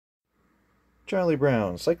Charlie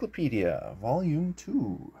Brown Cyclopedia, Volume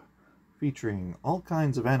 2, featuring all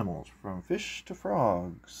kinds of animals, from fish to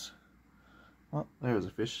frogs. Oh, there's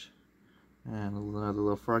a fish, and another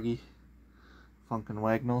little froggy, Funkin'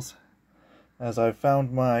 Wagnalls. As I've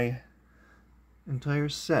found my entire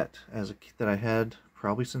set that I had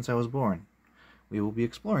probably since I was born. We will be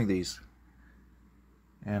exploring these.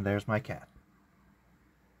 And there's my cat.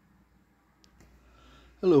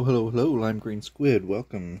 Hello, hello, hello, LimeGreenSquid.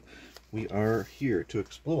 Welcome. We are here to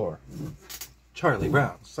explore Charlie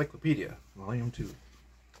Brown Cyclopedia, Volume 2.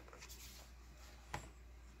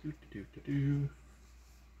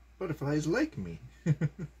 Butterflies like me.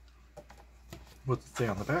 What's it say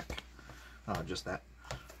on the back? Ah, just that.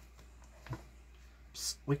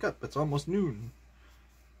 Psst, wake up, it's almost noon.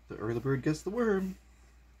 The early bird gets the worm.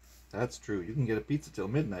 That's true, you can get a pizza till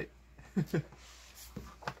midnight.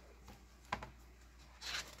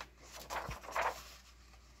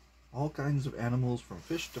 All kinds of animals, from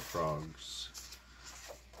fish to frogs.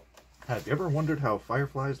 Have you ever wondered how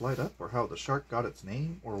fireflies light up, or how the shark got its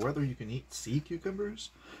name, or whether you can eat sea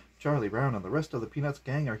cucumbers? Charlie Brown and the rest of the Peanuts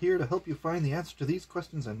gang are here to help you find the answer to these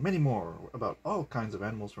questions and many more about all kinds of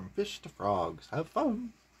animals, from fish to frogs. Have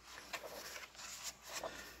fun!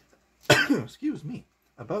 Excuse me.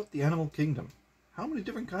 About the animal kingdom. How many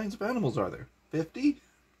different kinds of animals are there? 50?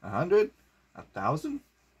 100? 1,000?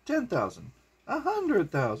 10,000?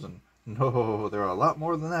 100,000? No, there are a lot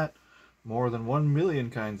more than that. More than 1 million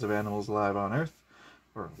kinds of animals live on Earth.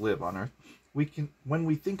 Or live on Earth. When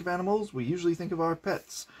we think of animals, we usually think of our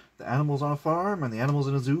pets. The animals on a farm and the animals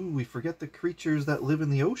in a zoo. We forget the creatures that live in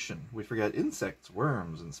the ocean. We forget insects,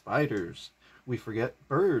 worms, and spiders. We forget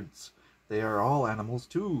birds. They are all animals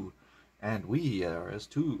too. And we are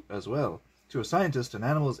as well. To a scientist, an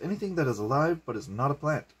animal is anything that is alive but is not a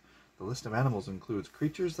plant. The list of animals includes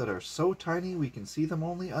creatures that are so tiny we can see them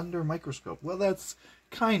only under a microscope. Well, that's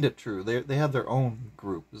kind of true. They have their own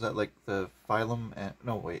group. Is that like the phylum? And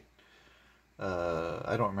no, wait.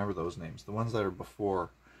 I don't remember those names. The ones that are before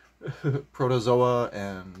protozoa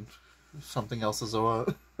and something else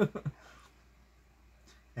zoa.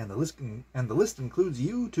 And the list includes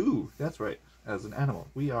you too. That's right. As an animal,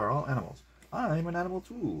 we are all animals. I'm an animal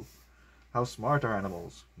too. How smart are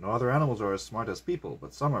animals? No other animals are as smart as people,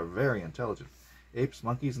 but some are very intelligent. Apes,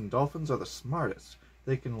 monkeys, and dolphins are the smartest.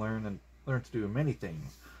 They can learn to do many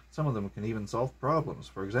things. Some of them can even solve problems.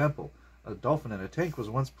 For example, a dolphin in a tank was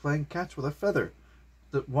once playing catch with a feather.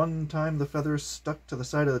 One time the feather stuck to the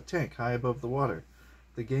side of the tank high above the water.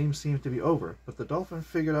 The game seemed to be over, but the dolphin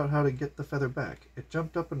figured out how to get the feather back. It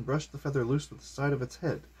jumped up and brushed the feather loose with the side of its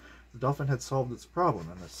head. The dolphin had solved its problem,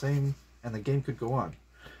 and the game could go on.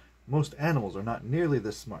 Most animals are not nearly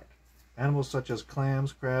this smart. Animals such as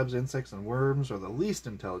clams, crabs, insects, and worms are the least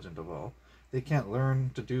intelligent of all. They can't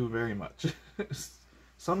learn to do very much.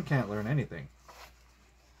 Some can't learn anything.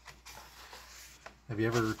 Have you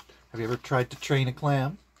ever tried to train a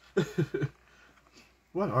clam?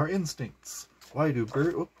 What are instincts? Why do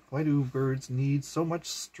birds need so much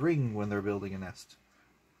string when they're building a nest?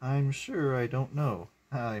 I'm sure I don't know.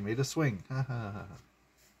 I made a swing. Ha ha ha.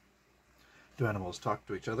 Do animals talk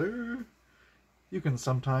to each other? You can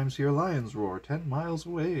sometimes hear lions roar 10 miles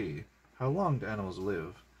away. How long do animals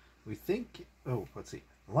live? We think... Oh, let's see.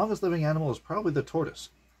 The longest living animal is probably the tortoise.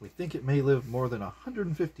 We think it may live more than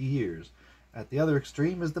 150 years. At the other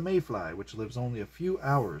extreme is the mayfly, which lives only a few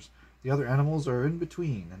hours. The other animals are in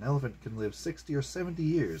between. An elephant can live 60 or 70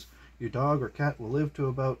 years. Your dog or cat will live to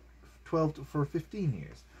about 12 to 15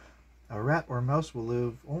 years. A rat or mouse will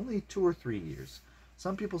live only 2 or 3 years.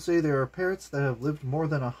 Some people say there are parrots that have lived more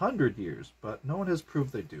than 100 years, but no one has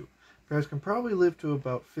proved they do. Parrots can probably live to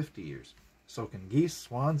about 50 years. So can geese,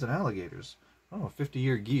 swans, and alligators. Oh,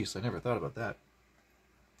 50-year geese. I never thought about that.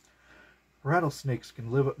 Rattlesnakes can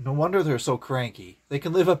live... No wonder they're so cranky. They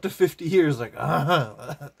can live up to 50 years, like,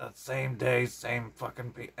 the same day, same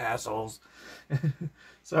fucking assholes.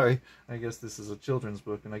 Sorry, I guess this is a children's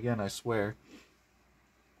book, and again, I swear.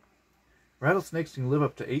 Rattlesnakes can live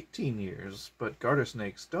up to 18 years, but garter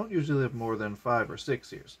snakes don't usually live more than 5 or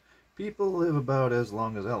 6 years. People live about as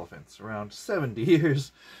long as elephants, around 70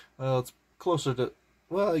 years. Well, it's closer to...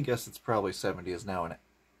 Well, I guess it's probably 70 is now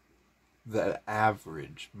the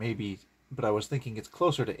average. Maybe... But I was thinking it's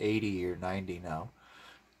closer to 80 or 90 now.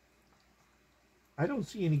 I don't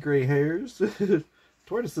see any gray hairs.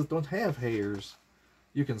 Tortoises don't have hairs.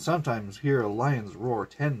 You can sometimes hear a lion's roar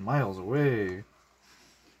 10 miles away.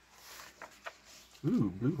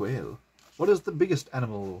 Ooh, blue whale. What is the biggest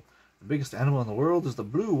animal? The biggest animal in the world is the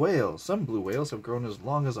blue whale. Some blue whales have grown as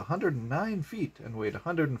long as 109 feet and weighed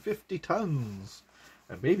 150 tons.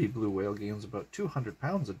 A baby blue whale gains about 200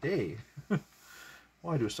 pounds a day.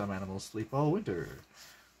 Why do some animals sleep all winter?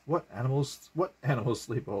 What animals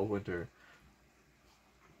sleep all winter?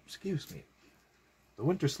 Excuse me. The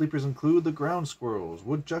winter sleepers include the ground squirrels,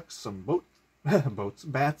 woodchucks, some boats,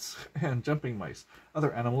 bats, and jumping mice.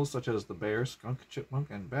 Other animals, such as the bear, skunk, chipmunk,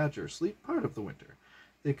 and badger, sleep part of the winter.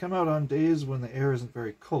 They come out on days when the air isn't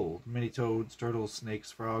very cold. Many toads, turtles,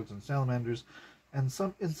 snakes, frogs, and salamanders, and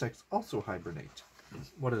some insects also hibernate.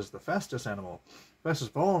 What is the fastest animal?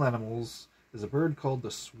 Fastest of all animals is a bird called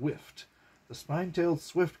the swift. The spine-tailed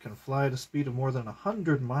swift can fly at a speed of more than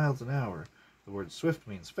 100 miles an hour. The word swift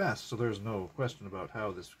means fast, so there's no question about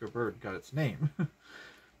how this bird got its name.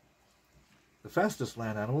 The fastest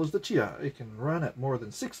land animal is the cheetah. It can run at more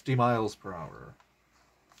than 60 miles per hour.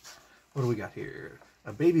 What do we got here?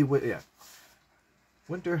 A baby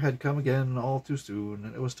Winter had come again all too soon,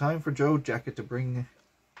 and it was time for Joe Jacket to bring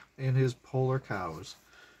in his polar cows.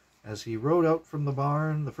 As he rode out from the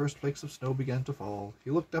barn, the first flakes of snow began to fall.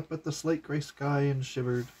 He looked up at the slate-gray sky and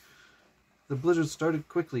shivered. The blizzard started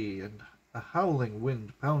quickly, and a howling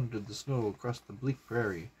wind pounded the snow across the bleak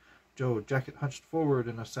prairie. Joe Jacket hunched forward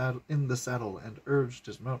in the saddle and urged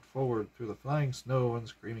his mount forward through the flying snow and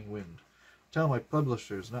screaming wind. Tell my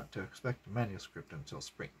publishers not to expect a manuscript until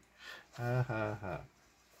spring. Ha ha ha.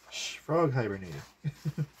 Shh, frog hibernating.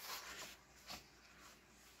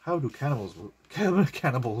 How do cannibals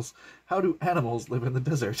live in the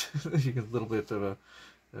desert? You get a little bit of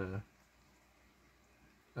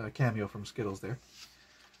a cameo from Skittles there.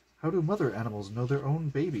 How do mother animals know their own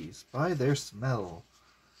babies? By their smell.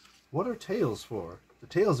 What are tails for? The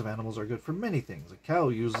tails of animals are good for many things. A cow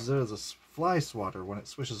uses it as a fly swatter when it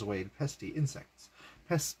swishes away pesky insects.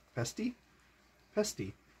 Pesky?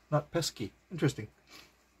 Pesky, not pesky. Interesting.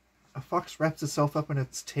 A fox wraps itself up in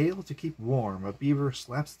its tail to keep warm. A beaver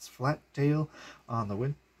slaps its flat tail on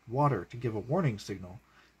the water to give a warning signal,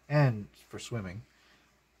 and for swimming.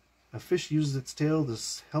 A fish uses its tail to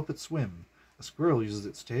help it swim. A squirrel uses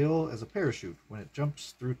its tail as a parachute when it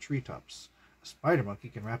jumps through treetops. A spider monkey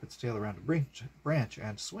can wrap its tail around a branch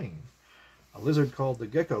and swing. A lizard called the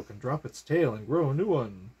gecko can drop its tail and grow a new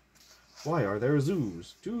one. Why are there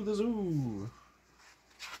zoos? To the zoo!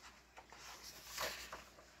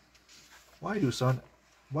 Why do some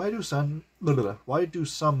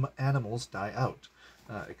animals die out?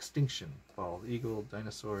 Extinction. Bald eagle,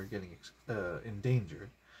 dinosaur getting endangered.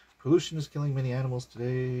 Pollution is killing many animals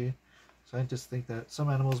today. Scientists think that some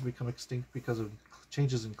animals become extinct because of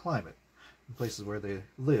changes in climate. In places where they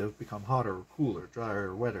live become hotter or cooler, drier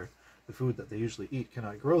or wetter. The food that they usually eat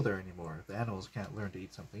cannot grow there anymore. If the animals can't learn to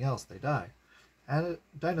eat something else, they die. And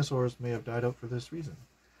dinosaurs may have died out for this reason.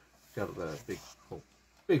 Got a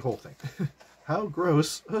big whole thing. How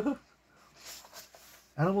gross.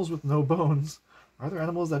 Animals with no bones. Are there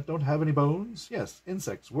animals that don't have any bones? Yes,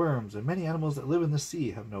 insects, worms, and many animals that live in the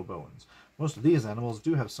sea have no bones. Most of these animals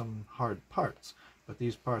do have some hard parts, but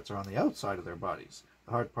these parts are on the outside of their bodies.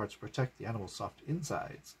 The hard parts protect the animal's soft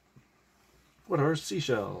insides. What are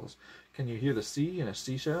seashells? Can you hear the sea in a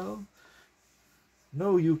seashell?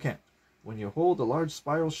 No, you can't. When you hold a large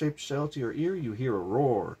spiral-shaped shell to your ear, you hear a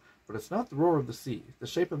roar. But it's not the roar of the sea. The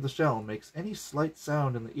shape of the shell makes any slight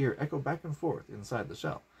sound in the ear echo back and forth inside the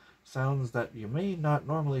shell. Sounds that you may not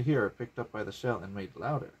normally hear are picked up by the shell and made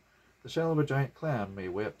louder. The shell of a giant clam may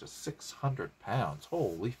weigh up to 600 pounds.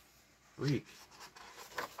 Holy freak.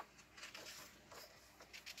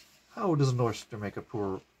 How does an oyster make a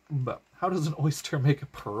pearl?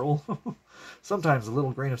 Sometimes a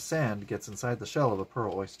little grain of sand gets inside the shell of a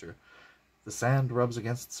pearl oyster. The sand rubs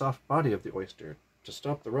against the soft body of the oyster. To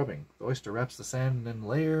stop the rubbing, the oyster wraps the sand in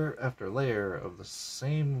layer after layer of the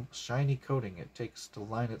same shiny coating it takes to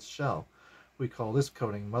line its shell. We call this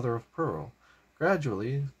coating mother of pearl.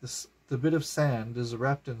 Gradually, the bit of sand is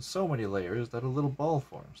wrapped in so many layers that a little ball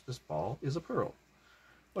forms. This ball is a pearl.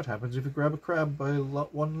 What happens if you grab a crab by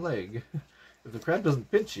one leg? If the crab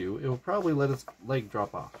doesn't pinch you, it will probably let its leg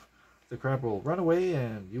drop off. The crab will run away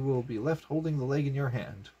and you will be left holding the leg in your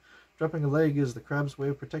hand. Dropping a leg is the crab's way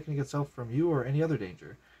of protecting itself from you or any other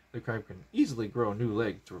danger. The crab can easily grow a new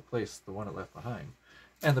leg to replace the one it left behind.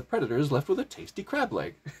 And the predator is left with a tasty crab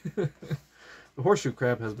leg. The horseshoe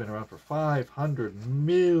crab has been around for 500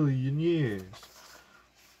 million years.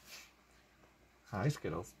 Hi,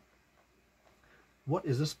 Skittles. What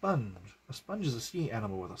is a sponge? A sponge is a sea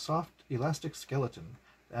animal with a soft, elastic skeleton.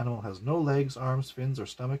 The animal has no legs, arms, fins, or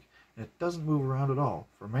stomach, and it doesn't move around at all.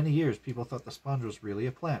 For many years, people thought the sponge was really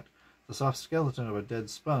a plant. The soft skeleton of a dead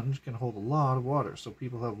sponge can hold a lot of water, so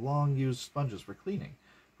people have long used sponges for cleaning.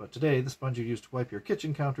 But today, the sponge you use to wipe your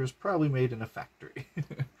kitchen counter is probably made in a factory.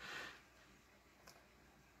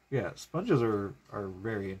 Yeah, sponges are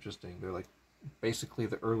very interesting. They're like basically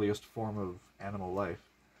the earliest form of animal life.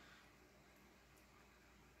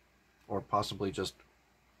 Or possibly just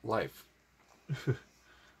life.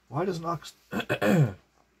 Why does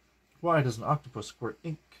why does an octopus squirt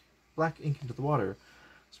black ink into the water?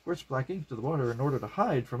 Squirts black ink into the water in order to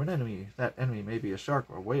hide from an enemy. That enemy may be a shark,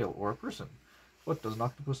 or a whale, or a person. What does an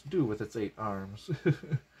octopus do with its 8 arms? It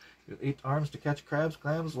has 8 arms to catch crabs,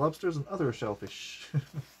 clams, lobsters, and other shellfish.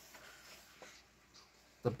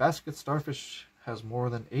 The basket starfish has more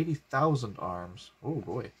than 80,000 arms. Oh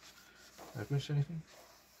boy. Did I finish anything?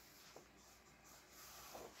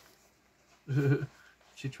 Did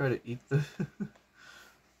she try to eat the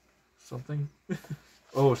something?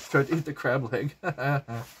 Oh, she tried to eat the crab leg.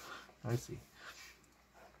 I see.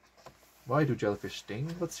 Why do jellyfish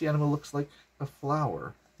sting? What's the animal looks like a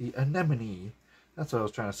flower? The anemone. That's what I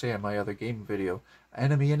was trying to say in my other game video.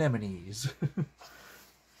 Enemy anemones.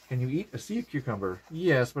 Can you eat a sea cucumber?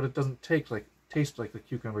 Yes, but it doesn't taste like the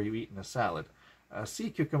cucumber you eat in a salad. A sea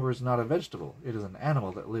cucumber is not a vegetable. It is an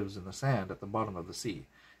animal that lives in the sand at the bottom of the sea.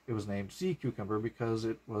 It was named sea cucumber because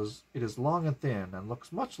it is long and thin and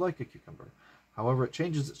looks much like a cucumber. However, it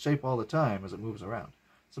changes its shape all the time as it moves around.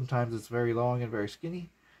 Sometimes it's very long and very skinny.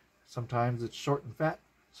 Sometimes it's short and fat.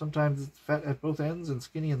 Sometimes it's fat at both ends and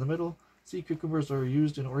skinny in the middle. Sea cucumbers are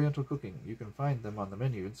used in Oriental cooking. You can find them on the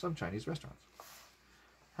menu in some Chinese restaurants.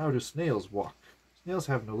 How do snails walk? Snails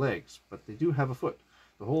have no legs, but they do have a foot.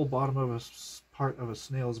 The whole bottom of a part of a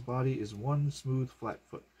snail's body is one smooth, flat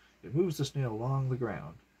foot. It moves the snail along the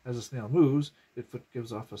ground. As the snail moves, its foot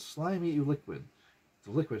gives off a slimy liquid.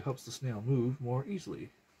 The liquid helps the snail move more easily.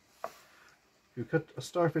 If you cut a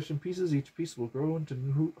starfish in pieces, each piece will grow into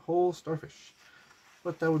a whole starfish.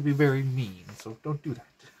 But that would be very mean, so don't do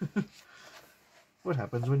that. What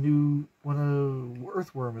happens when an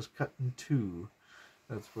earthworm is cut in 2?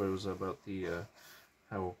 That's what it was about, the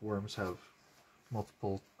how worms have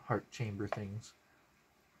multiple heart chamber things.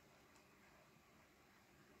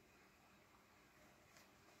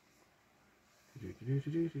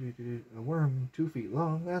 A worm 2 feet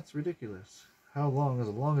long? That's ridiculous. How long is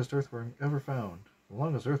the longest earthworm ever found? The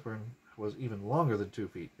longest earthworm was even longer than 2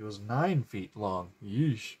 feet. It was 9 feet long.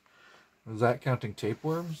 Yeesh. Is that counting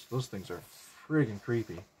tapeworms? Those things are friggin'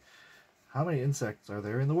 creepy. How many insects are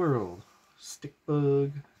there in the world? Stick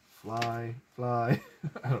bug, fly, I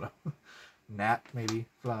don't know. Gnat, maybe,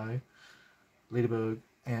 fly, ladybug,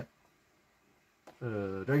 ant,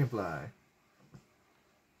 dragonfly.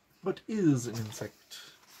 What is an insect?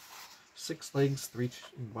 6 legs, 3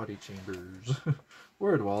 body chambers.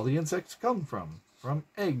 Where do all the insects come from? From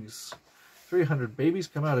eggs. 300 babies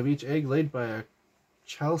come out of each egg laid by a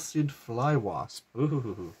chalcid fly wasp.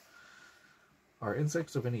 Ooh. Are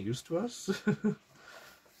insects of any use to us?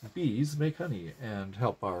 Bees make honey and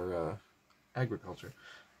help our agriculture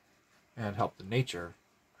and help the nature.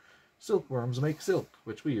 Silkworms make silk,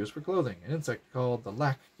 which we use for clothing. An insect called the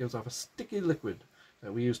lac gives off a sticky liquid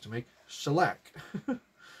that we use to make shellac.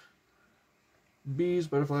 Bees,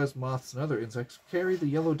 butterflies, moths, and other insects carry the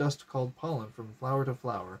yellow dust called pollen from flower to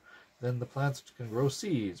flower. Then the plants can grow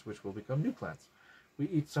seeds, which will become new plants. We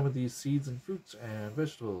eat some of these seeds and fruits and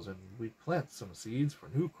vegetables, and we plant some seeds for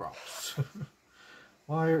new crops.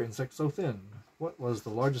 Why are insects so thin? What was the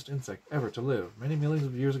largest insect ever to live? Many millions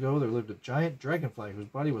of years ago, there lived a giant dragonfly whose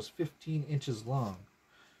body was 15 inches long.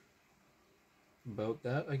 About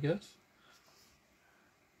that, I guess.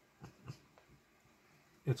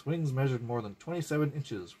 Its wings measured more than 27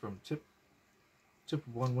 inches from tip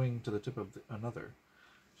of one wing to the tip of another.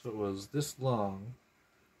 So it was this long,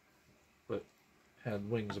 but had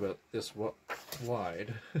wings about this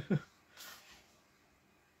wide.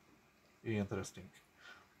 Interesting.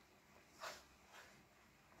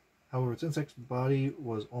 However, its insect's body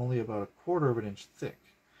was only about 1/4 of an inch thick.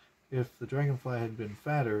 If the dragonfly had been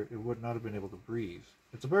fatter, it would not have been able to breathe.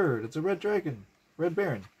 It's a bird. It's a red dragon. Red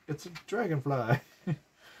baron. It's a dragonfly.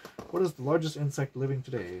 What is the largest insect living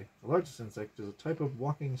today? The largest insect is a type of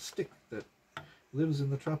walking stick that lives in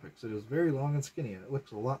the tropics. It is very long and skinny, and it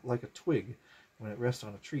looks a lot like a twig when it rests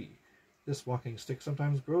on a tree. This walking stick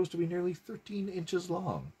sometimes grows to be nearly 13 inches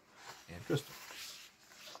long. Interesting.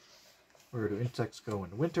 Where do insects go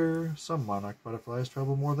in winter? Some monarch butterflies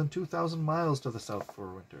travel more than 2,000 miles to the south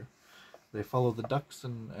for winter. They follow the ducks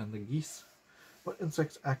and the geese. What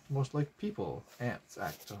insects act most like people? Ants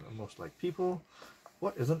act most like people.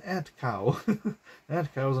 What is an ant cow?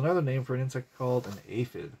 Ant cow is another name for an insect called an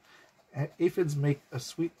aphid. Aphids make a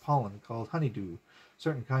sweet pollen called honeydew.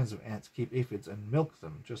 Certain kinds of ants keep aphids and milk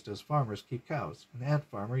them, just as farmers keep cows. An ant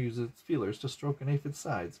farmer uses its feelers to stroke an aphid's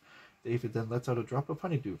sides. The aphid then lets out a drop of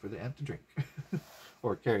honeydew for the ant to drink,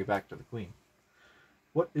 or carry back to the queen.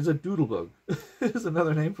 What is a doodlebug? It is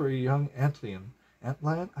another name for a young antlion.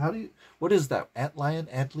 Antlion? What is that? Antlion?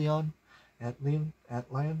 Antlion? Antlion?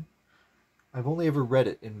 Antlion? I've only ever read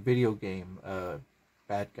it in video game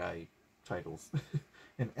bad guy titles.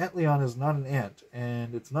 And antlion is not an ant,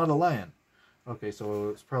 and it's not a lion. Okay, so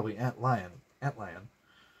it's probably antlion. Antlion.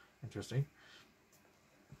 Interesting.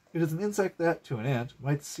 It is an insect that, to an ant,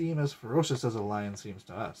 might seem as ferocious as a lion seems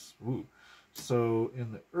to us. Ooh. So,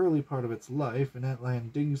 in the early part of its life, an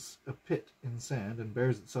antlion digs a pit in sand and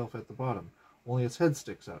buries itself at the bottom. Only its head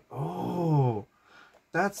sticks out. Oh,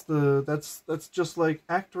 that's just like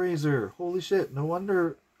ActRaiser. Holy shit! No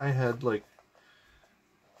wonder no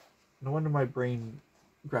wonder my brain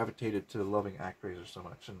gravitated to loving ActRaiser so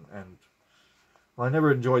much. And well, I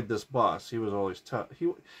never enjoyed this boss. He was always tough.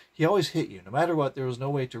 He always hit you, no matter what. There was no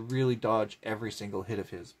way to really dodge every single hit of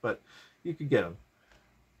his, but you could get him.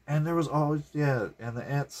 And there was always, yeah, and the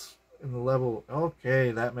ants in the level,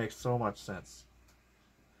 okay, that makes so much sense.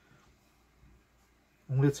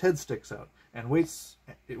 And its head sticks out, and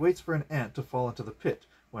it waits for an ant to fall into the pit.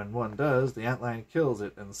 When one does, the antlion kills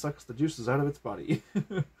it and sucks the juices out of its body.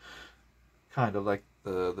 Kind of like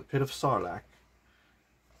the pit of Sarlacc.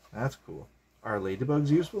 That's cool. Are ladybugs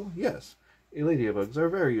useful? Yes. Ladybugs are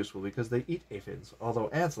very useful because they eat aphids. Although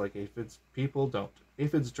ants like aphids, people don't.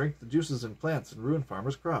 Aphids drink the juices in plants and ruin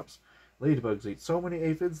farmers' crops. Ladybugs eat so many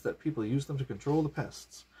aphids that people use them to control the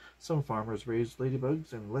pests. Some farmers raise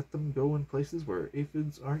ladybugs and let them go in places where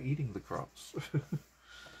aphids are eating the crops.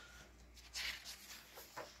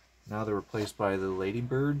 Now they're replaced by the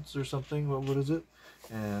ladybirds or something. What is it?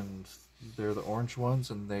 And they're the orange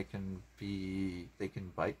ones, and they can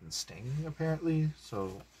bite and sting apparently.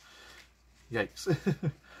 So, yikes!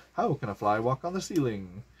 How can a fly walk on the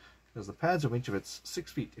ceiling? Because the pads are each of its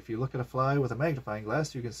 6 feet. If you look at a fly with a magnifying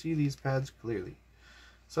glass, you can see these pads clearly.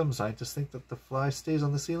 Some scientists think that the fly stays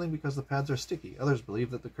on the ceiling because the pads are sticky. Others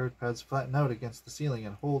believe that the curved pads flatten out against the ceiling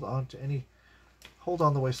and hold on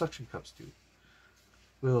the way suction cups do.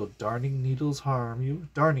 Will darning needles harm you?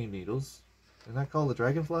 Darning needles? Isn't that called a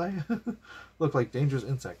dragonfly? Look like dangerous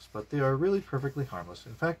insects, but they are really perfectly harmless.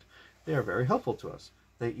 In fact, they are very helpful to us.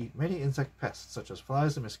 They eat many insect pests, such as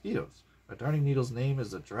flies and mosquitoes. A darning needle's name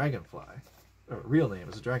is a dragonfly. Or real name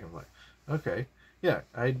is a dragonfly. Okay. Yeah,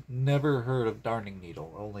 I'd never heard of darning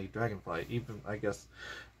needle, only dragonfly. Even, I guess,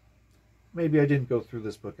 maybe I didn't go through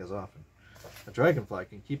this book as often. A dragonfly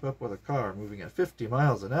can keep up with a car moving at 50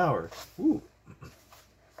 miles an hour. Ooh.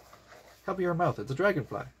 Cover your mouth, it's a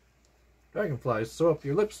dragonfly. Dragonflies sew up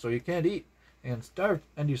your lips so you can't eat,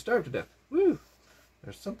 and you starve to death. Woo!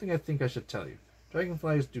 There's something I think I should tell you.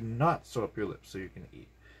 Dragonflies do not sew up your lips so you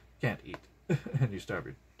can't eat, and you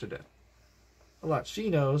starve to death. A lot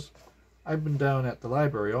she knows. I've been down at the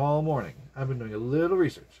library all morning. I've been doing a little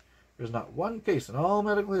research. There's not one case in all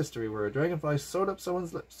medical history where a dragonfly sewed up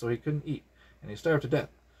someone's lips so he couldn't eat, and he starved to death.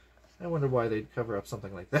 I wonder why they'd cover up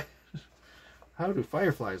something like that. How do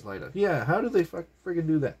fireflies light up? Yeah, how do they friggin'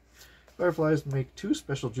 do that? Fireflies make 2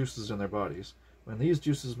 special juices in their bodies. When these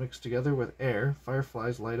juices mix together with air,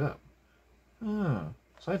 fireflies light up.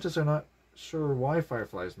 Scientists are not sure why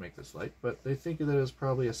fireflies make this light, but they think that it is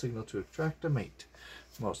probably a signal to attract a mate,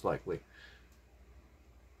 most likely.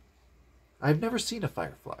 I've never seen a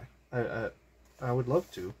firefly. I would love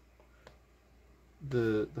to.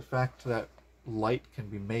 The fact that light can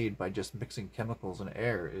be made by just mixing chemicals and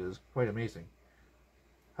air is quite amazing.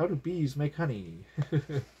 How do bees make honey?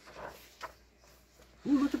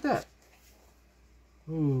 Ooh, look at that.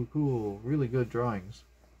 Ooh, cool. Really good drawings.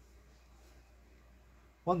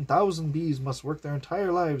 1,000 bees must work their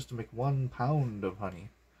entire lives to make 1 pound of honey.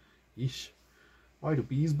 Yeesh. Why do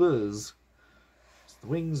bees buzz? It's the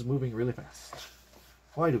wings moving really fast.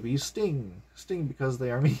 Why do bees sting? Sting because they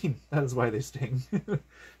are mean. That is why they sting.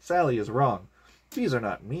 Sally is wrong. Bees are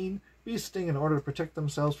not mean. Bees sting in order to protect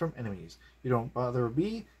themselves from enemies. You don't bother a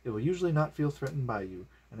bee, it will usually not feel threatened by you,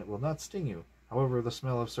 and it will not sting you. However, the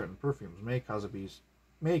smell of certain perfumes may cause a bee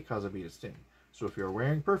to sting. So if you're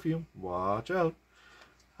wearing perfume, watch out.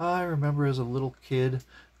 I remember as a little kid,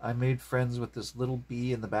 I made friends with this little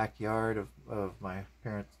bee in the backyard of my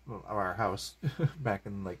parents, of our house, back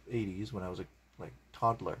in like 80s when I was a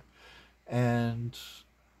toddler. And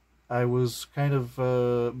I was kind of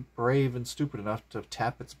brave and stupid enough to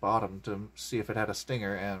tap its bottom to see if it had a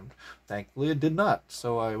stinger, and thankfully it did not.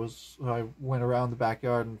 So I went around the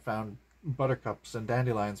backyard and found buttercups and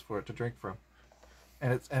dandelions for it to drink from,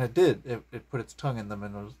 and it did. It put its tongue in them,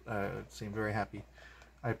 and it seemed very happy.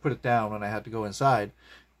 I put it down when I had to go inside,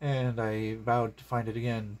 and I vowed to find it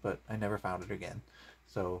again, but I never found it again.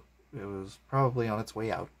 So it was probably on its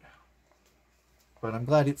way out. But I'm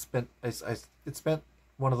glad it spent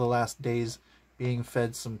one of the last days being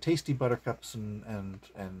fed some tasty buttercups and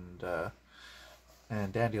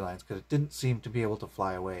dandelions, because it didn't seem to be able to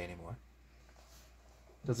fly away anymore.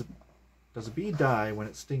 Does a bee die when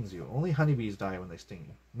it stings you? Only honeybees die when they sting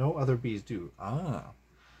you. No other bees do. Ah.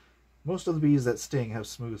 Most of the bees that sting have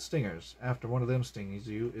smooth stingers. After one of them stings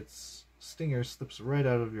you, its stinger slips right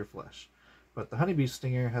out of your flesh. But the honeybee's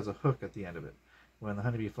stinger has a hook at the end of it. When the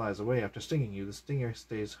honeybee flies away after stinging you, the stinger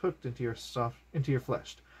stays hooked into your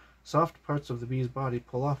flesh. Soft parts of the bee's body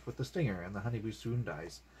pull off with the stinger, and the honeybee soon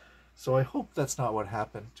dies. So I hope that's not what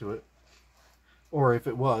happened to it. Or if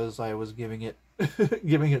it was, I was giving it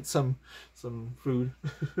some food.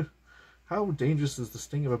 How dangerous is the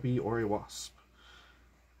sting of a bee or a wasp?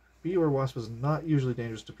 Bee or wasp is not usually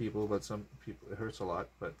dangerous to people, but some people, it hurts a lot,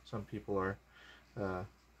 but some people are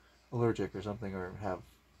allergic or something, or have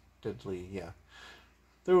deadly, yeah.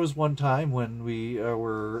 There was one time when we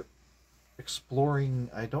were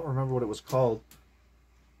exploring, I don't remember what it was called.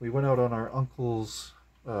 We went out on our uncle's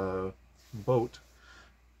boat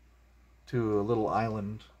to a little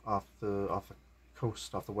island off the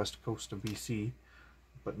west coast of BC,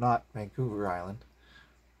 but not Vancouver Island.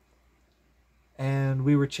 And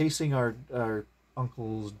we were chasing our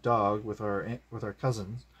uncle's dog with our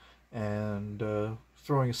cousins, and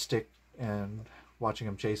throwing a stick and watching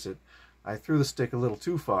him chase it. I threw the stick a little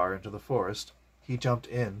too far into the forest. He jumped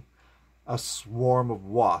in. A swarm of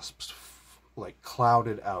wasps like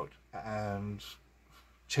clouded out and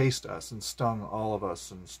chased us and stung all of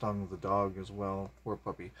us and stung the dog as well. Poor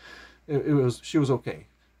puppy. She was okay.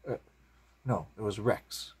 No, it was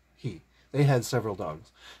Rex. They had several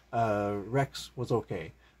dogs. Rex was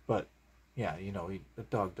okay, but yeah, the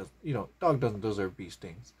dog doesn't deserve bee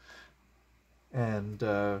stings. And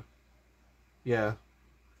yeah,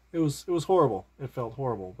 it was horrible. It felt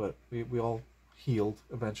horrible, but we all healed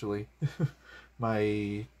eventually.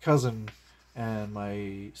 My cousin and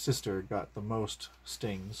my sister got the most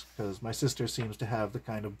stings, because my sister seems to have the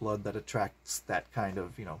kind of blood that attracts that kind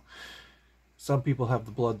of, some people have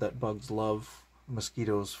the blood that bugs love.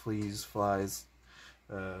 Mosquitoes, fleas, flies,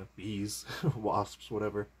 bees, wasps,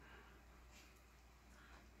 whatever.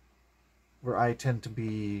 Where I tend to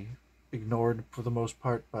be ignored for the most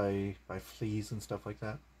part by fleas and stuff like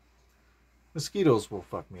that. Mosquitoes will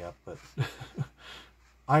fuck me up, but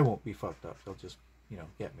I won't be fucked up. They'll just,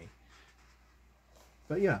 get me.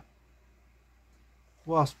 But yeah,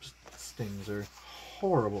 wasp stings are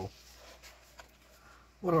horrible.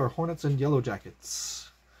 What are hornets and yellow jackets?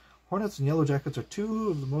 Hornets and yellow jackets are two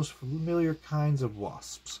of the most familiar kinds of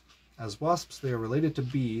wasps. As wasps, they are related to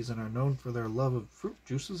bees and are known for their love of fruit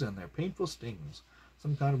juices and their painful stings.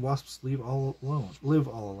 Some kind of wasps live all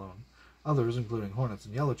alone. Others, including hornets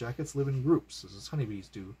and yellow jackets, live in groups, as honeybees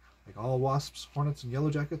do. Like all wasps, hornets and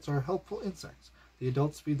yellow jackets are helpful insects. The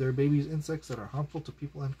adults feed their babies insects that are harmful to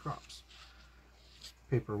people and crops.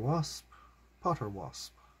 Paper wasp, potter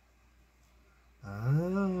wasp.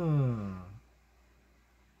 Ah,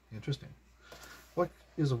 interesting. What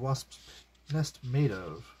is a wasp's nest made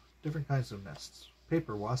of? Different kinds of nests.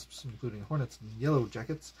 Paper wasps, including hornets and yellow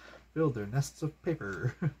jackets, build their nests of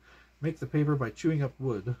paper. Make the paper by chewing up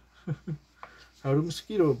wood. Why do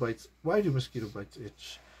mosquito bites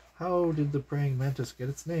itch? How did the praying mantis get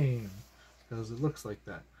its name? Because it looks like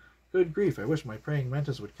that. Good grief, I wish my praying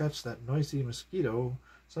mantis would catch that noisy mosquito.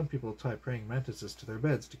 Some people tie praying mantises to their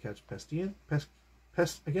beds to catch pesty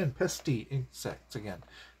insects again.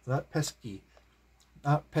 Not pesky.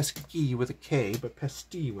 Not pesky with a K, but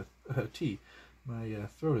pesty with a T. My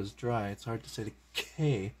throat is dry. It's hard to say the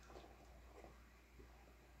K.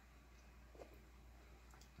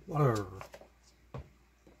 Water.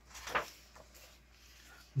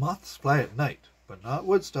 Moths fly at night, but not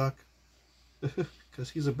Woodstock.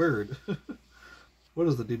 Because he's a bird. What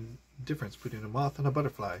is the difference between a moth and a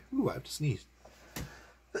butterfly? Ooh, I have to sneeze.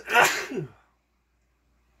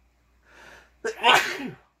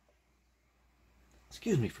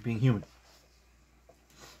 Excuse me for being human.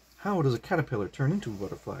 How does a caterpillar turn into a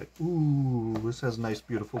butterfly? Ooh, this has nice,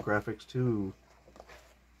 beautiful graphics too.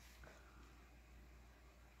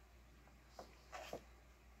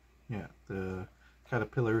 Yeah, the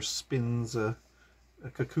caterpillar spins a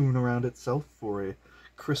cocoon around itself for a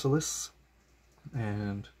chrysalis,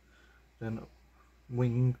 and then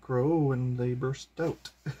wings grow and they burst out.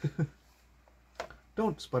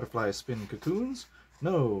 Don't butterflies spin cocoons?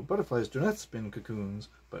 No, butterflies do not spin cocoons,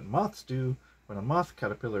 but moths do. When a moth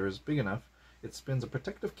caterpillar is big enough, it spins a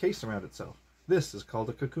protective case around itself. This is called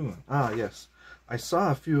a cocoon. Ah, yes. I saw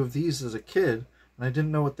a few of these as a kid, and I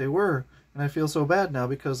didn't know what they were, and I feel so bad now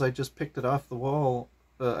because I just picked it off the wall.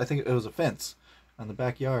 I think it was a fence on the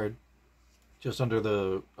backyard, just under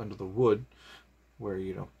the wood, where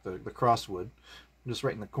the crosswood, just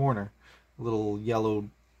right in the corner, little yellow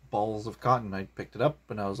balls of cotton. I picked it up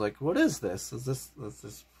and I was like, "What is this? Is this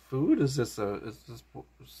food? Is this a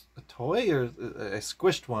toy?" Or I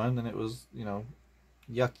squished one and it was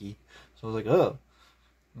yucky. So I was like, "Oh,"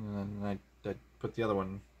 and then I put the other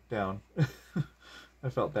one down. I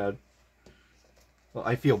felt bad. Well,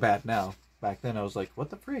 I feel bad now. Back then I was like, what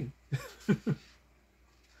the frig?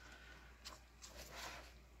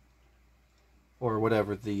 Or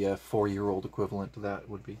whatever the 4-year-old equivalent to that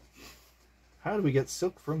would be. How do we get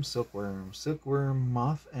silk from silkworms? Silkworm,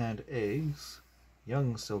 moth, and eggs.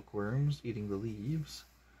 Young silkworms eating the leaves.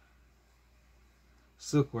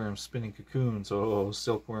 Silkworms spinning cocoons. Oh,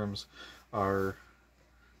 silkworms are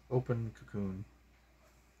open cocoon.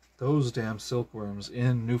 Those damn silkworms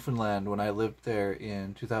in Newfoundland, when I lived there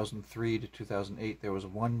in 2003 to 2008, there was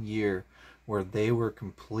 1 year where they were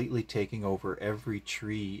completely taking over every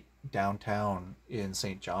tree downtown in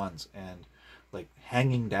St. John's, and like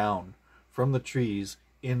hanging down from the trees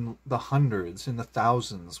in the hundreds, in the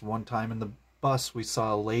thousands. One time in the bus we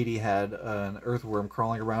saw a lady had an earthworm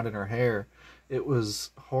crawling around in her hair. It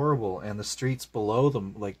was horrible. And the streets below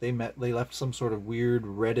them, like they left some sort of weird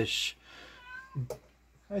reddish,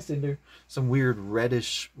 hi Cinder, some weird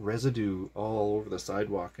reddish residue all over the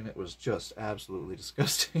sidewalk, and it was just absolutely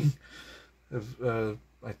disgusting.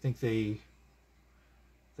 I think they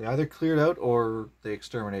either cleared out or they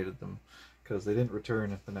exterminated them, because they didn't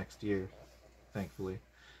return the next year, thankfully.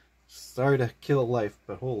 Sorry to kill life,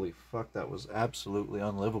 but holy fuck, that was absolutely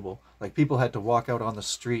unlivable. Like, people had to walk out on the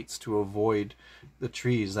streets to avoid the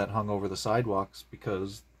trees that hung over the sidewalks,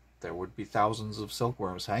 because there would be thousands of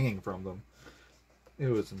silkworms hanging from them. It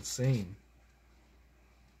was insane.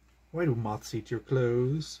 Why do moths eat your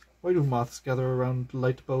clothes? Why do moths gather around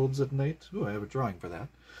light bulbs at night? Ooh, I have a drawing for that.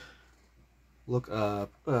 Look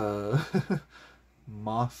up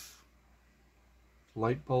moth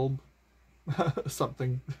light bulb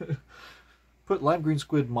something. Put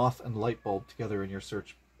LimeGreenSquid moth and light bulb together in your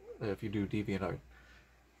search if you do DeviantArt,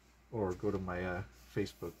 or go to my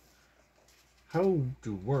Facebook. How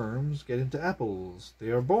do worms get into apples? They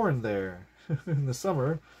are born there. In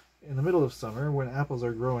the middle of summer, when apples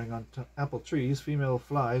are growing on apple trees, female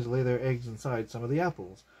flies lay their eggs inside some of the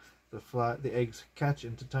apples. The eggs hatch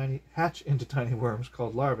into tiny worms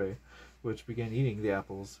called larvae, which begin eating the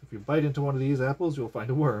apples. If you bite into one of these apples, you'll find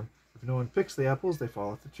a worm. If no one picks the apples, they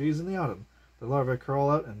fall off the trees in the autumn. The larvae crawl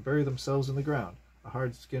out and bury themselves in the ground. A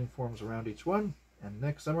hard skin forms around each one, and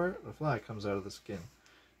next summer, the fly comes out of the skin.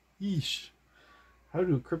 Yeesh. How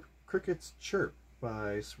do crickets chirp?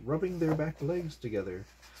 By rubbing their back legs together.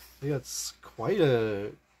 Yeah, it's quite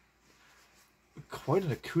an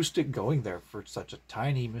acoustic going there for such a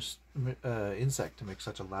tiny insect to make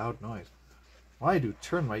such a loud noise. Why do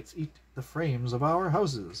termites eat the frames of our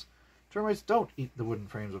houses? Termites don't eat the wooden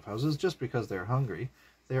frames of houses just because they're hungry.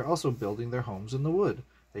 They are also building their homes in the wood.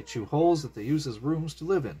 They chew holes that they use as rooms to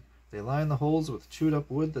live in. They line the holes with chewed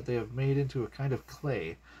up wood that they have made into a kind of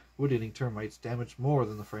clay. Wood-eating termites damage more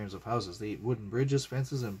than the frames of houses. They eat wooden bridges,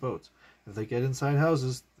 fences, and boats. If they get inside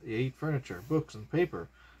houses, they eat furniture, books, and paper.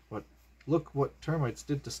 Look what termites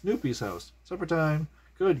did to Snoopy's house. Supper time.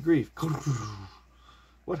 Good grief.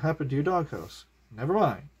 What happened to your doghouse? Never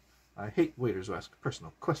mind. I hate waiters who ask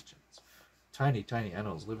personal questions. Tiny, tiny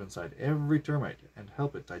animals live inside every termite and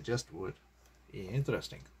help it digest wood.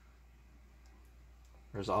 Interesting.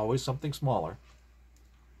 There's always something smaller.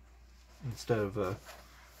 Instead of the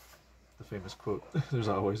famous quote, there's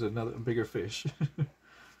always a bigger fish.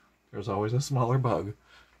 There's always a smaller bug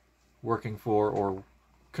working for or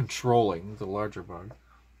controlling the larger bug.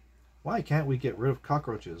 Why can't we get rid of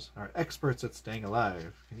cockroaches? Our experts at staying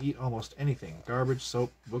alive can eat almost anything. Garbage,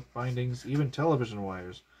 soap, book bindings, even television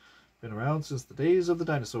wires. Been around since the days of the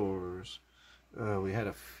dinosaurs. We had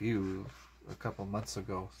a couple months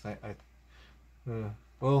ago.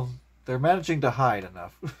 Well, they're managing to hide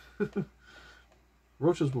enough.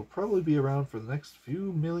 Roaches will probably be around for the next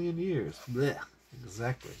few million years. Blech.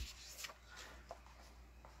 Exactly.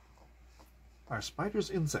 Are spiders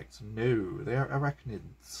insects? No, they are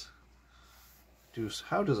arachnids.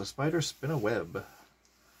 How does a spider spin a web?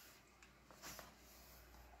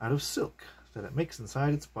 Out of silk that it makes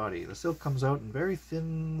inside its body. The silk comes out in very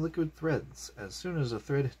thin liquid threads. As soon as a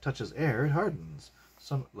thread touches air, it hardens.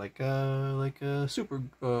 Some like a super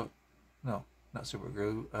no, not super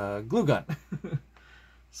glue, glue gun.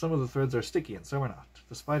 Some of the threads are sticky and some are not.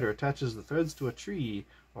 The spider attaches the threads to a tree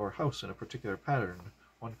or house in a particular pattern.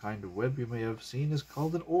 One kind of web you may have seen is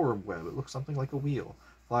called an orb web. It looks something like a wheel.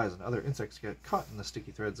 Flies and other insects get caught in the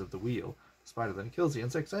sticky threads of the wheel. The spider then kills the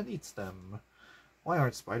insects and eats them. Why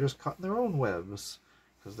aren't spiders caught in their own webs?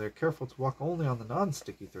 Because they're careful to walk only on the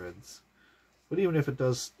non-sticky threads. But even if it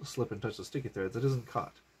does slip and touch the sticky threads, it isn't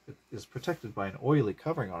caught. It is protected by an oily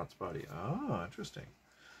covering on its body. Ah, interesting.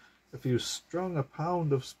 If you strung a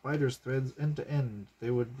pound of spider's threads end to end, they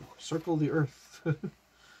would circle the earth.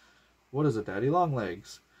 What is a daddy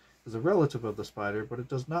longlegs? It is a relative of the spider, but it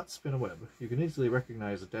does not spin a web. You can easily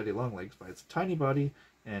recognize a daddy longlegs by its tiny body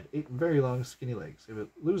and 8 very long skinny legs. If it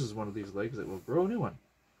loses one of these legs, it will grow a new one.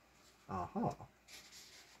 Aha.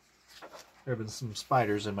 There have been some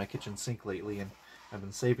spiders in my kitchen sink lately, and I've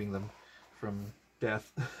been saving them from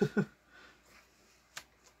death.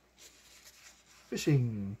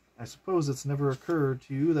 Fishing. I suppose it's never occurred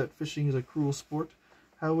to you that fishing is a cruel sport.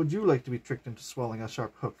 How would you like to be tricked into swallowing a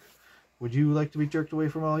sharp hook? Would you like to be jerked away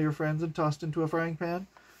from all your friends and tossed into a frying pan?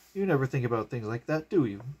 You never think about things like that, do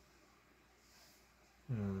you?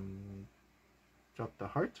 Drop the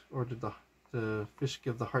heart? Or did the fish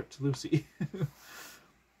give the heart to Lucy?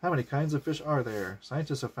 How many kinds of fish are there?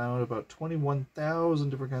 Scientists have found about 21,000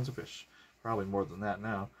 different kinds of fish. Probably more than that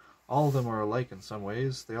now. All of them are alike in some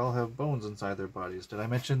ways. They all have bones inside their bodies. Did I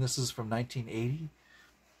mention this is from 1980?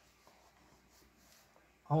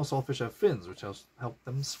 Almost all fish have fins, which help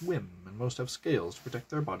them swim, and most have scales to protect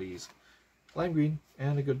their bodies. Lime green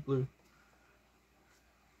and a good blue.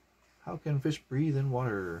 How can fish breathe in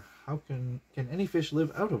water? How can any fish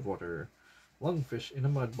live out of water? Lungfish in a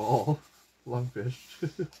mud ball. Lungfish.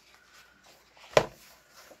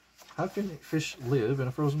 How can fish live in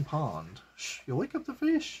a frozen pond? Shh, you'll wake up the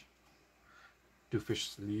fish. Do fish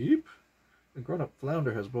sleep? A grown-up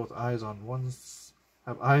flounder has both eyes on one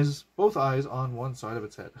side of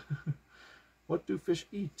its head. What do fish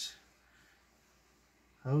eat?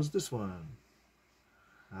 How's this one?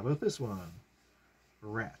 How about this one?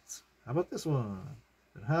 Rats. How about this one?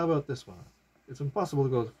 And how about this one? It's impossible to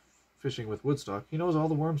go fishing with Woodstock. He knows all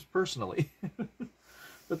the worms personally.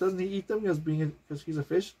 But doesn't he eat them because he's a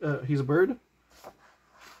fish? He's a bird?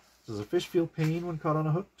 Does a fish feel pain when caught on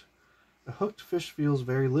a hook? A hooked fish feels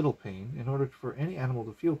very little pain. In order for any animal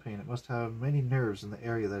to feel pain, it must have many nerves in the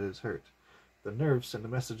area that is hurt. The nerves send a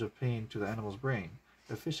message of pain to the animal's brain.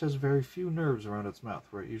 A fish has very few nerves around its mouth,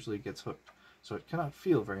 where it usually gets hooked, so it cannot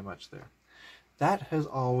feel very much there. That has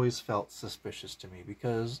always felt suspicious to me,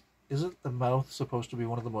 because isn't the mouth supposed to be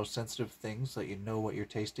one of the most sensitive things, that you know what you're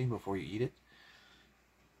tasting before you eat it?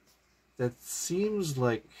 That seems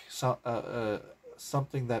like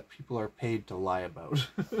something that people are paid to lie about,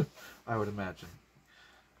 I would imagine.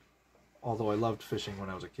 Although I loved fishing when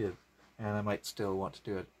I was a kid, and I might still want to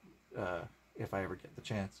do it if I ever get the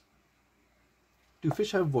chance. Do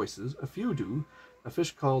fish have voices? A few do. A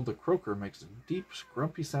fish called the croaker makes a deep,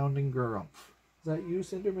 grumpy-sounding grumph. Is that you,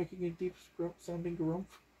 Cinder, making a deep, sounding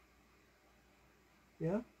grumph?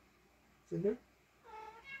 Yeah? Cinder?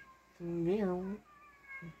 Meow.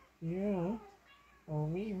 Yeah. Oh,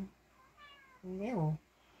 meow. Meow.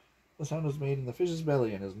 The sound is made in the fish's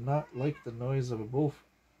belly and is not like the noise of a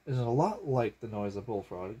is a lot like the noise a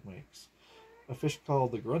bullfrog makes. A fish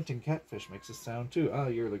called the grunting catfish makes a sound too. Ah,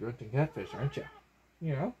 you're the grunting catfish, aren't you?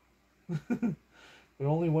 Yeah. But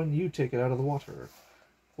only when you take it out of the water.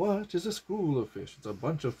 What is a school of fish? It's a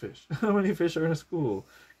bunch of fish. How many fish are in a school?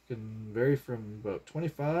 It can vary from about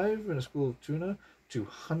 25 in a school of tuna to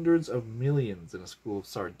hundreds of millions in a school of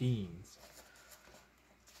sardines.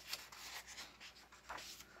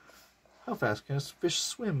 How fast can a fish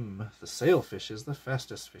swim? The sailfish is the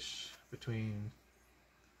fastest fish, between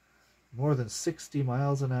more than 60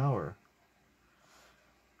 miles an hour.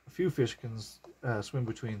 A few fish can swim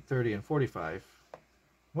between 30 and 45.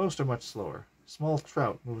 Most are much slower. Small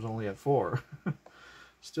trout moves only at 4.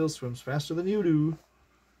 Still swims faster than you do.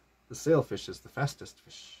 The sailfish is the fastest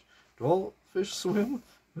fish. Do all fish swim?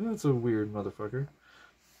 That's a weird motherfucker.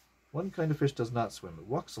 One kind of fish does not swim. It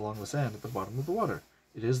walks along the sand at the bottom of the water.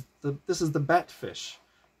 This is the batfish.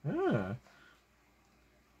 Ah.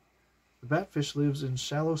 The batfish lives in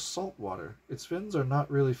shallow salt water. Its fins are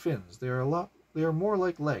not really fins. They are more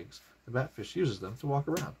like legs. The batfish uses them to walk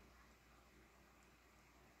around.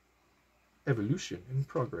 Evolution in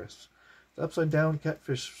progress. The upside-down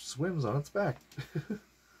catfish swims on its back.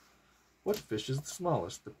 What fish is the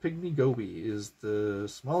smallest? The pygmy goby is the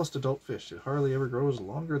smallest adult fish. It hardly ever grows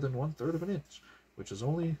longer than 1/3 of an inch, which is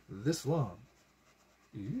only this long.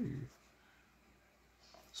 Ew.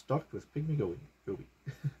 Stocked with pygmy goby.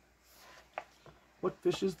 What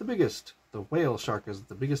fish is the biggest? The whale shark is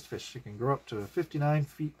the biggest fish. It can grow up to 59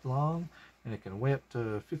 feet long, and it can weigh up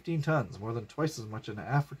to 15 tons, more than twice as much as an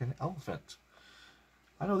African elephant.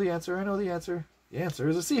 I know the answer. The answer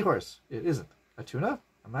is a seahorse. It isn't. A tuna?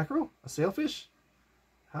 A mackerel? A sailfish?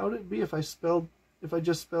 How would it be if I spelled if I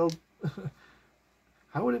just spelled...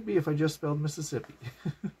 How would it be if I just spelled Mississippi?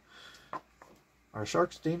 Are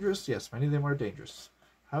sharks dangerous? Yes, many of them are dangerous.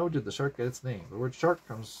 How did the shark get its name? The word shark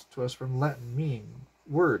comes to us from Latin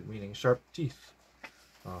meaning sharp teeth.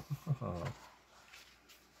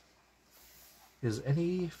 Is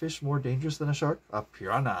any fish more dangerous than a shark? A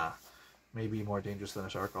piranha may be more dangerous than a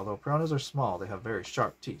shark, although piranhas are small. They have very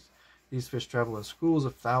sharp teeth. These fish travel in schools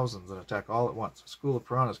of thousands and attack all at once. A school of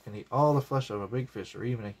piranhas can eat all the flesh of a big fish or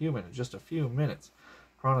even a human in just a few minutes.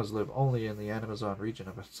 Piranhas live only in the Amazon region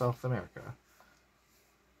of South America.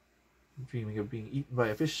 Dreaming of being eaten by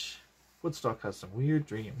a fish? Woodstock has some weird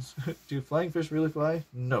dreams. Do flying fish really fly?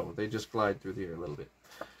 No, they just glide through the air a little bit.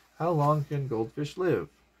 How long can goldfish live?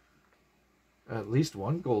 At least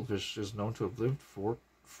one goldfish is known to have lived for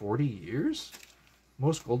 40 years?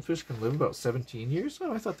 Most goldfish can live about 17 years?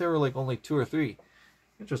 Oh, I thought there were like only 2 or 3.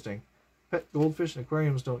 Interesting. Pet goldfish in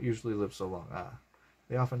aquariums don't usually live so long.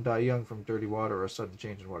 They often die young from dirty water or a sudden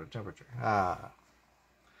change in water temperature.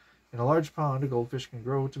 In a large pond, a goldfish can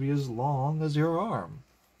grow to be as long as your arm.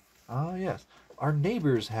 Yes. Our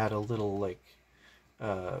neighbors had a little, like,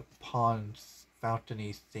 pond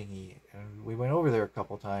fountainy thingy, and we went over there a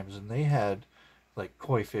couple times, and they had, like,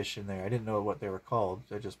 koi fish in there. I didn't know what they were called.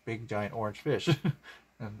 They're just big, giant orange fish.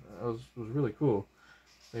 And it was really cool.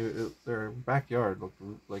 Their backyard looked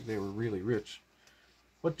like they were really rich.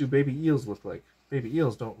 What do baby eels look like? Baby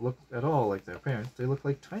eels don't look at all like their parents. They look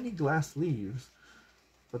like tiny glass leaves.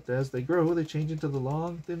 But as they grow, they change into the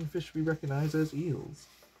long, thin fish we recognize as eels.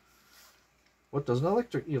 What does an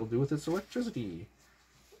electric eel do with its electricity?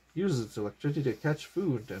 It uses its electricity to catch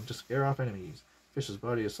food and to scare off enemies. Fish's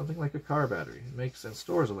body is something like a car battery. It makes and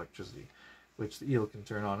stores electricity, which the eel can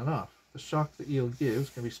turn on and off. The shock the eel gives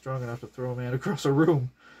can be strong enough to throw a man across a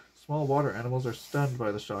room. Small water animals are stunned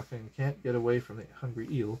by the shock and can't get away from the hungry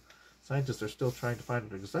eel. Scientists are still trying to find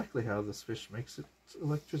out exactly how this fish makes its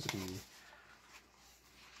electricity.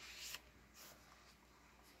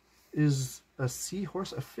 Is a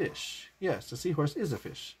seahorse a fish? Yes, a seahorse is a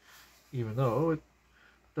fish, even though it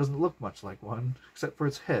doesn't look much like one, except for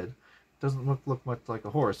its head. It doesn't look much like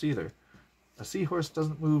a horse either. A seahorse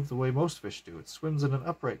doesn't move the way most fish do. It swims in an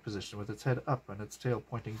upright position with its head up and its tail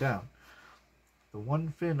pointing down. The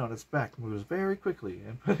one fin on its back moves very quickly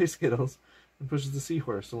and plays skittles and pushes the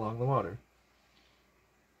seahorse along the water.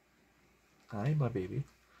 Hi, my baby.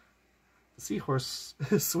 The seahorse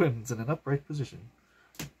swims in an upright position.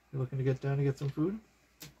 You looking to get down to get some food?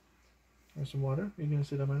 Or some water? Are you going to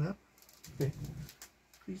sit on my lap? Okay.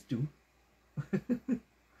 Please do.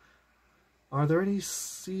 Are there any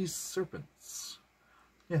sea serpents?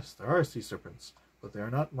 Yes, there are sea serpents, but they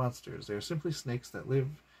are not monsters. They are simply snakes that live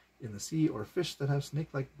in the sea or fish that have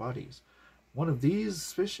snake-like bodies. One of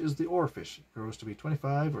these fish is the oarfish. It grows to be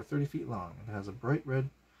 25 or 30 feet long and has bright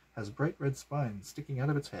red spines sticking out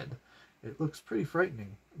of its head. It looks pretty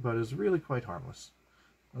frightening, but is really quite harmless.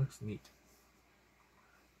 It looks neat.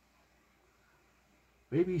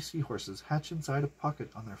 Baby seahorses hatch inside a pocket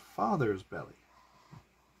on their father's belly.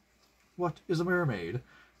 What is a mermaid?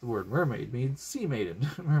 The word mermaid means sea maiden.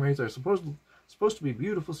 Mermaids are supposed to be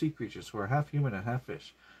beautiful sea creatures who are half human and half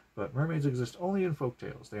fish, but mermaids exist only in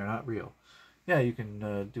folktales. They are not real. Yeah, you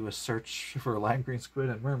can do a search for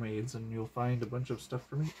LimeGreenSquid and mermaids, and you'll find a bunch of stuff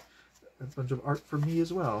for me. A bunch of art for me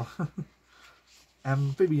as well.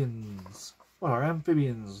 Amphibians. What are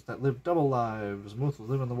amphibians? That live double lives. Most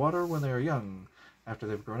live in the water when they are young. After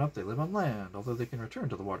they've grown up, they live on land, although they can return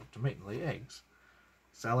to the water to mate and lay eggs.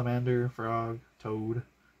 Salamander, frog, toad.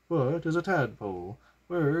 What is a tadpole?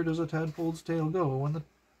 Where does a tadpole's tail go when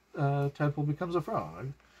the tadpole becomes a frog?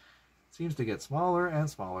 It seems to get smaller and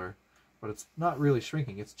smaller, but it's not really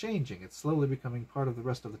shrinking. It's changing. It's slowly becoming part of the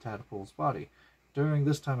rest of the tadpole's body. During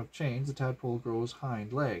this time of change, the tadpole grows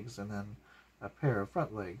hind legs and then a pair of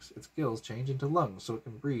front legs. Its gills change into lungs so it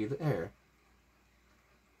can breathe air.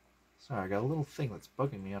 Sorry, I got a little thing that's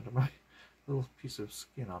bugging me under my little piece of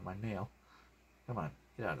skin on my nail. Come on,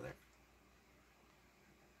 get out of there.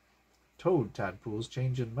 Toad tadpoles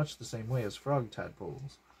change in much the same way as frog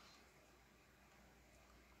tadpoles.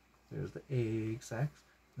 There's the egg sacs.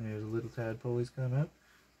 There's the little tadpoles come out.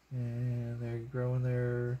 And they're growing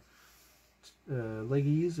their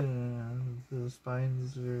leggies, and the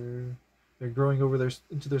spines are... They're growing over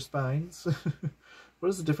into their spines. What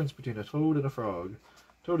is the difference between a toad and a frog?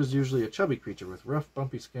 A toad is usually a chubby creature with rough,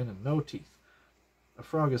 bumpy skin and no teeth. A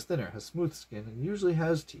frog is thinner, has smooth skin, and usually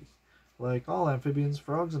has teeth. Like all amphibians,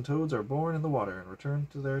 frogs and toads are born in the water and return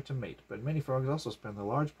there to mate, but many frogs also spend a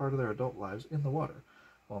large part of their adult lives in the water,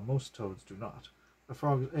 while most toads do not. A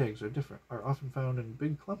frog's eggs are often found in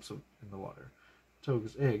big clumps in the water.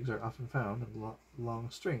 toad's eggs are often found in long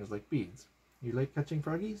strings like beads. You like catching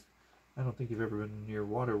froggies? I don't think you've ever been near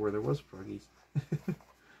water where there was froggies.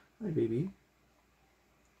 Hi, baby.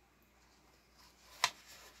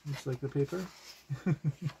 Looks like the paper.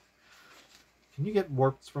 Can you get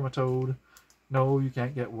warts from a toad? No, you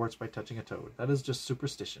can't get warts by touching a toad. That is just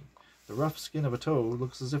superstition. The rough skin of a toad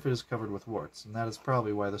looks as if it is covered with warts, and that is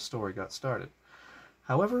probably why the story got started.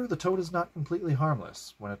 However, the toad is not completely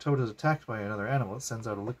harmless. When a toad is attacked by another animal, it sends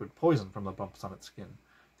out a liquid poison from the bumps on its skin.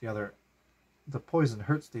 The poison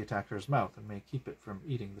hurts the attacker's mouth and may keep it from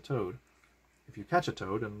eating the toad. If you catch a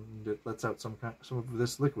toad and it lets out some of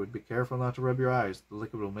this liquid, be careful not to rub your eyes. The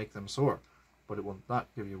liquid will make them sore, but it will not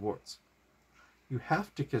give you warts. You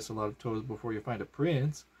have to kiss a lot of toads before you find a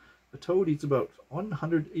prince. A toad eats about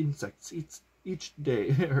 100 insects each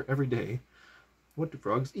day, or every day. What do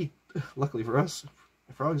frogs eat? Luckily for us,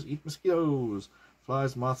 frogs eat mosquitoes,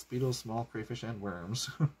 flies, moths, beetles, small crayfish, and worms.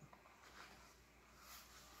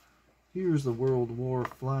 Here's the World War I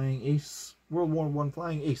flying ace,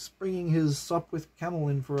 bringing his Sopwith camel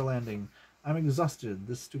in for a landing. I'm exhausted.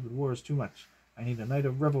 This stupid war is too much. I need a night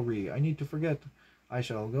of revelry. I need to forget. I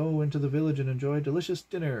shall go into the village and enjoy a delicious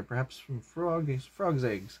dinner, perhaps from frog's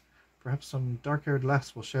eggs. Perhaps some dark-haired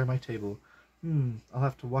lass will share my table. I'll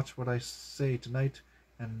have to watch what I say tonight,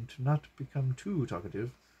 and to not become too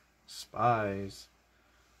talkative. Spies.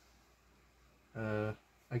 I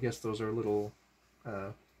guess those are little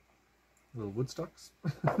woodstocks.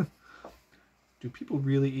 Do people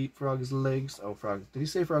really eat frogs' legs? Oh, frogs. Did he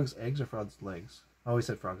say frogs' eggs or frogs' legs? Oh, he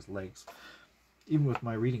said frogs' legs. Even with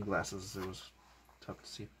my reading glasses, it was tough to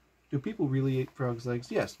see. Do people really eat frogs' legs?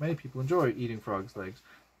 Yes, many people enjoy eating frogs' legs.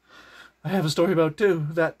 I have a story about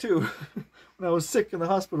that too. When I was sick in the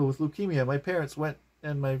hospital with leukemia, my parents went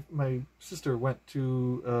and my sister went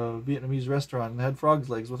to a Vietnamese restaurant and had frogs'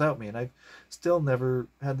 legs without me, and I've still never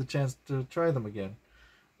had the chance to try them again.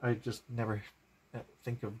 I just never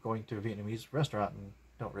think of going to a Vietnamese restaurant and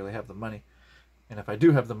don't really have the money. And if I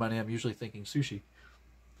do have the money, I'm usually thinking sushi.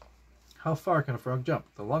 How far can a frog jump?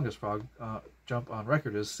 The longest frog jump on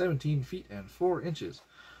record is 17 feet and 4 inches.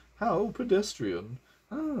 How pedestrian.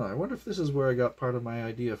 Oh, I wonder if this is where I got part of my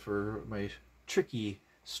idea for my tricky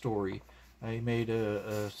story. I made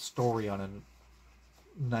a story on a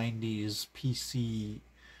 90s PC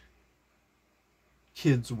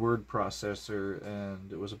kids word processor,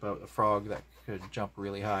 and it was about a frog that could jump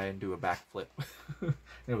really high and do a backflip.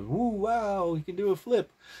 It was, woo, wow, he can do a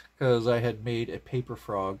flip, because I had made a paper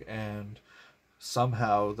frog, and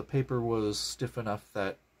somehow the paper was stiff enough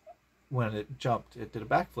that when it jumped, it did a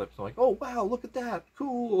backflip. So I'm like, oh wow, look at that,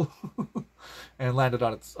 cool, and landed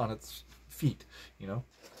on its feet, you know.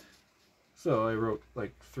 So I wrote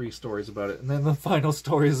like 3 stories about it, and then the final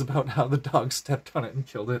story is about how the dog stepped on it and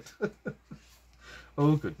killed it.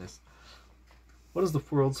 Oh, goodness. What is the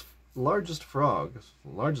world's largest frog? The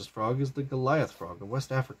largest frog is the Goliath frog of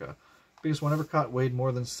West Africa. The biggest one ever caught weighed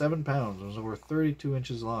more than 7 pounds and was over 32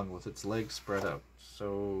 inches long with its legs spread out.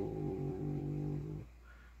 So,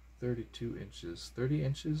 32 inches. 30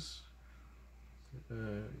 inches?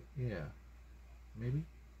 Yeah. Maybe?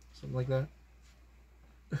 Something like that.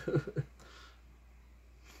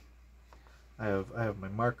 I have my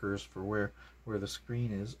markers for where the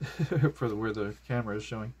screen is, for where the camera is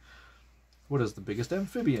showing. What is the biggest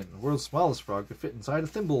amphibian? The world's smallest frog could fit inside a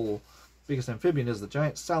thimble. The biggest amphibian is the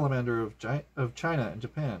giant salamander of China and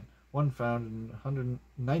Japan. One found in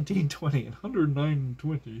 1920.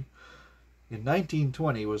 In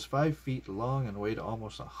 1920 was 5 feet long and weighed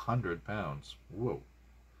almost 100 pounds. Whoa.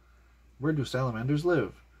 Where do salamanders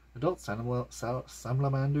live? Adult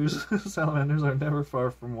salamanders are never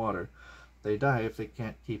far from water. They die if they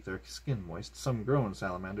can't keep their skin moist. Some grown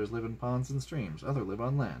salamanders live in ponds and streams. Others live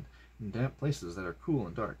on land, in damp places that are cool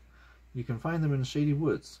and dark. You can find them in shady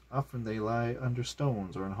woods. Often they lie under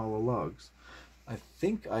stones or in hollow logs. I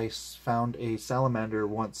think I found a salamander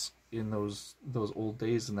once in those old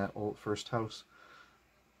days in that old first house,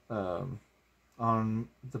 on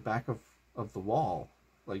the back of the wall,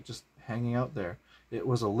 like just hanging out there. It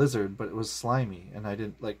was a lizard, but it was slimy, and I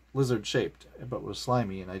didn't like lizard shaped, but was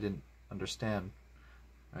slimy, and I didn't understand.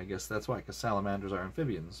 I guess that's why, because salamanders are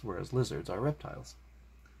amphibians, whereas lizards are reptiles.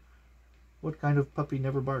 What kind of puppy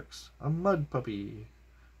never barks? A mud puppy.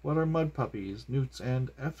 What are mud puppies? Newts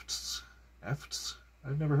and efts? Efts?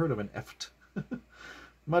 I've never heard of an eft.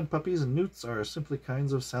 Mud puppies and newts are simply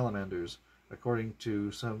kinds of salamanders. During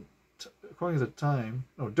the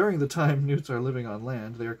time newts are living on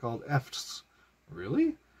land, they are called efts.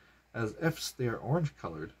 Really? As efts, they are orange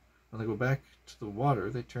colored. When they go back to the water,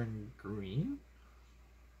 they turn green?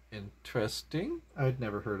 Interesting. I'd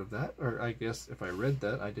never heard of that, or I guess if I read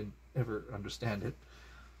that, I didn't ever understand it.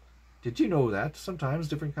 Did you know that sometimes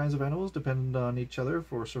different kinds of animals depend on each other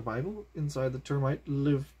for survival? Inside the termite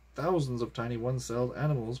live thousands of tiny one-celled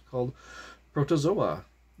animals called protozoa.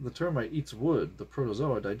 The termite eats wood, the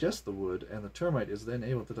protozoa digest the wood, and the termite is then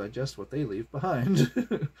able to digest what they leave behind.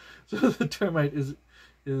 So the termite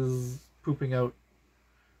is pooping out,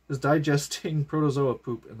 is digesting protozoa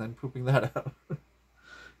poop and then pooping that out.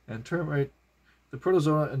 And the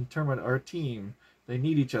protozoa and termite are a team. They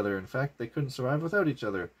need each other. In fact, they couldn't survive without each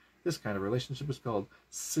other. This kind of relationship is called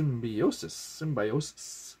symbiosis.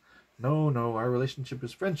 Symbiosis. No, our relationship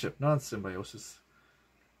is friendship, not symbiosis.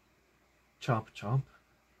 Chomp chomp.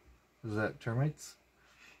 Is that termites?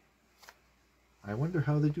 I wonder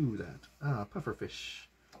how they do that. Ah, pufferfish.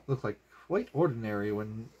 Look like quite ordinary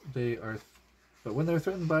when they are... but when they're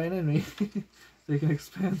threatened by an enemy, they can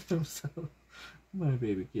expand themselves. My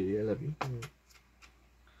baby kitty, I love you.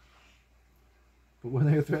 But when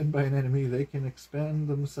they're threatened by an enemy, they can expand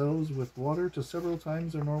themselves with water to several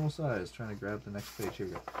times their normal size. Trying to grab the next page. Here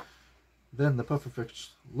we go. Then the pufferfish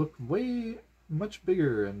look way much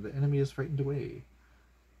bigger, and the enemy is frightened away.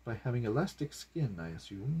 By having elastic skin, I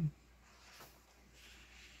assume.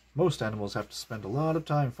 Most animals have to spend a lot of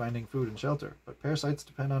time finding food and shelter, but parasites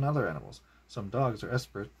depend on other animals. Some dogs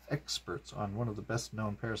are experts on one of the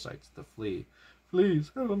best-known parasites, the flea.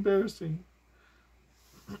 Fleas, how embarrassing.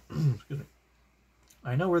 Excuse me.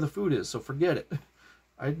 I know where the food is, so forget it.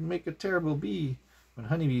 I'd make a terrible bee. When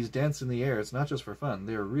honeybees dance in the air, it's not just for fun.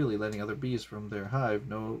 They are really letting other bees from their hive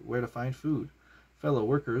know where to find food. Fellow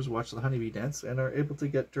workers watch the honeybee dance and are able to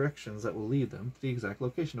get directions that will lead them to the exact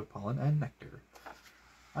location of pollen and nectar.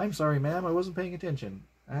 I'm sorry, ma'am, I wasn't paying attention.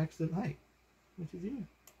 Accident height. What is you?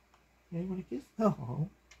 Yeah, you want a kiss? Oh,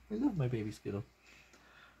 I love my baby Skittle.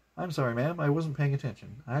 I'm sorry, ma'am, I wasn't paying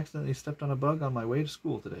attention. I accidentally stepped on a bug on my way to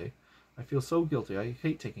school today. I feel so guilty. I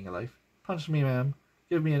hate taking a life. Punch me, ma'am.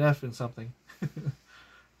 Give me an F in something.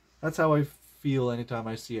 That's how I feel anytime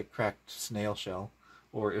I see a cracked snail shell,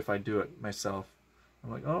 or if I do it myself.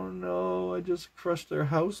 I'm like, oh no, I just crushed their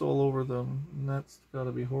house all over them, and that's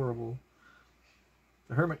gotta be horrible.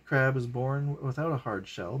 The hermit crab is born without a hard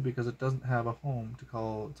shell because it doesn't have a home to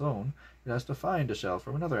call its own. It has to find a shell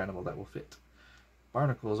from another animal that will fit.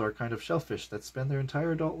 Barnacles are a kind of shellfish that spend their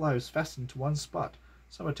entire adult lives fastened to one spot.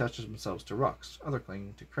 Some attach themselves to rocks, others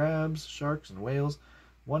cling to crabs, sharks, and whales.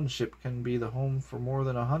 One ship can be the home for more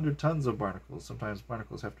than 100 tons of barnacles. Sometimes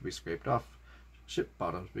barnacles have to be scraped off ship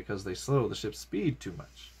bottoms because they slow the ship's speed too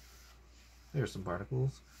much. There's some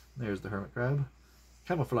barnacles. There's the hermit crab.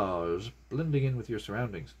 Camouflage, blending in with your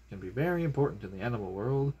surroundings, can be very important in the animal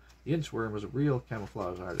world. The inchworm is a real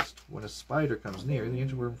camouflage artist. When a spider comes near, the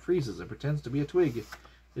inchworm freezes and pretends to be a twig.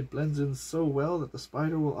 It blends in so well that the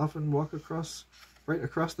spider will often walk right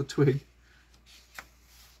across the twig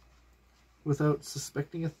without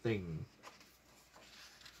suspecting a thing.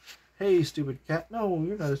 Hey, stupid cat. No,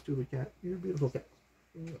 you're not a stupid cat. You're a beautiful cat.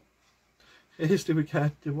 Hey, stupid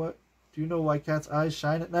cat. Do you know why cats' eyes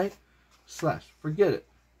shine at night? / forget it.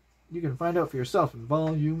 You can find out for yourself in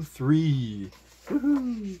volume 3.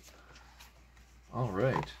 Woohoo!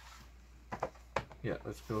 Alright. Yeah,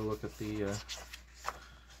 let's go look at the...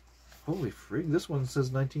 Holy frig, this one says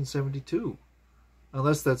 1972.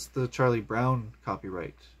 Unless that's the Charlie Brown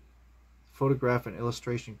copyright. Photograph and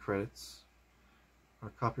illustration credits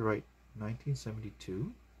are copyright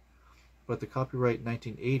 1972. But the copyright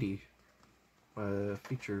 1980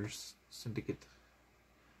 features Syndicate,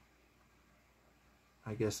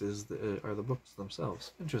 I guess, are the books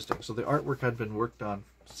themselves. Interesting. So the artwork had been worked on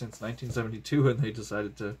since 1972, and they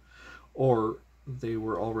decided to, or they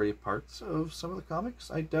were already parts of some of the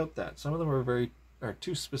comics. I doubt that. Some of them are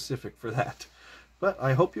too specific for that. But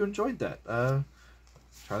I hope you enjoyed that.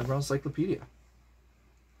 Charlie Brown Cyclopedia.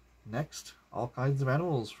 Next, all kinds of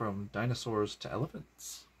animals from dinosaurs to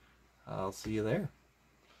elephants. I'll see you there.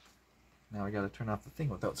 Now I gotta turn off the thing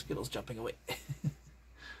without Skittles jumping away.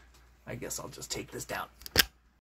 I guess I'll just take this down.